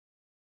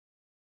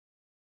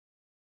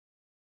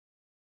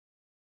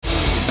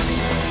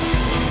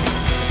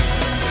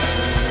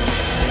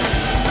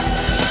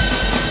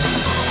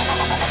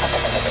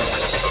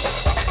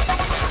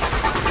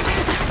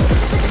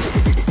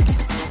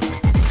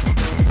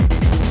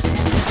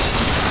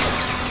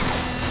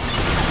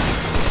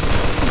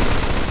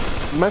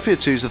Mafia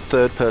II is a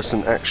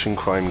third-person action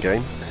crime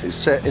game. It's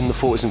set in the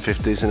 40s and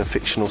 50s in a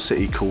fictional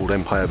city called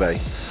Empire Bay.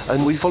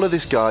 And we follow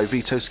this guy,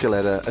 Vito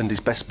Scaletta, and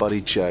his best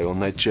buddy Joe on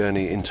their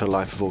journey into a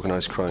life of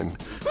organised crime.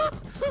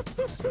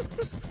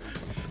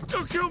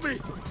 Don't kill me!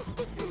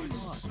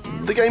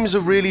 The game is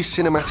a really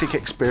cinematic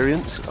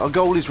experience. Our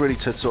goal is really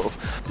to sort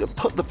of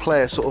put the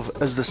player sort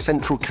of as the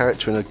central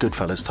character in a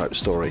Goodfellas type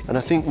story. And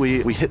I think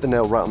we hit the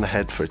nail right on the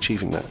head for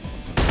achieving that.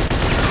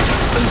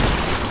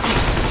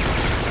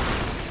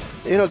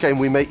 In our game,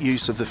 we make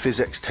use of the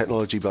PhysX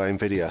technology by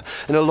Nvidia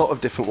in a lot of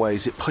different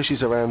ways. It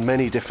pushes around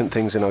many different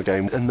things in our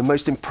game, and the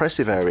most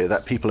impressive area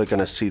that people are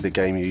going to see the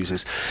game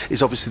uses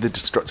is obviously the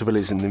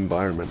destructibilities in the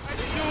environment.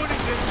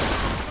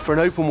 For an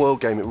open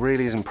world game, it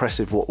really is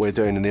impressive what we're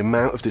doing and the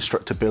amount of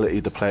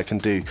destructibility the player can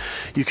do.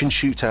 You can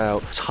shoot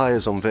out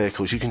tyres on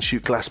vehicles, you can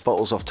shoot glass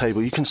bottles off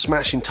tables, you can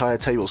smash entire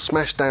tables,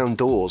 smash down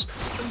doors.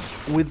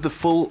 With the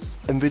full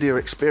Nvidia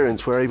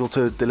experience, we're able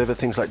to deliver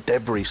things like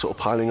debris sort of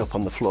piling up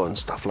on the floor and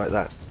stuff like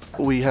that.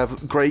 We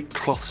have great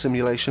cloth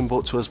simulation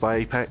brought to us by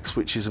Apex,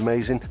 which is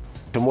amazing.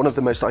 And one of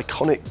the most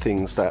iconic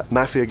things that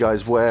Mafia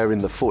guys wear in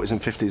the 40s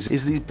and 50s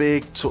is these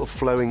big sort of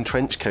flowing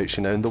trench coats,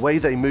 you know, and the way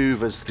they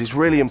move is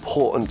really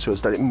important to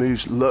us, that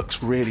it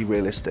looks really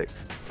realistic.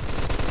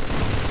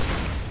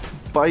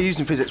 By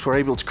using PhysX, we're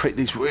able to create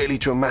these really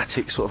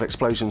dramatic sort of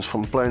explosions,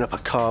 from blowing up a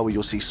car where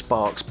you'll see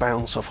sparks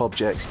bounce off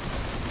objects,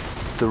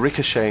 the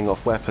ricocheting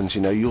off weapons, you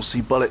know, you'll see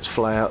bullets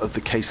fly out of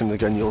the casing of the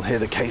gun, you'll hear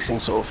the casing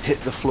sort of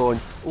hit the floor,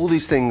 and all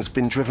these things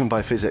been driven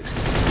by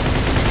PhysX.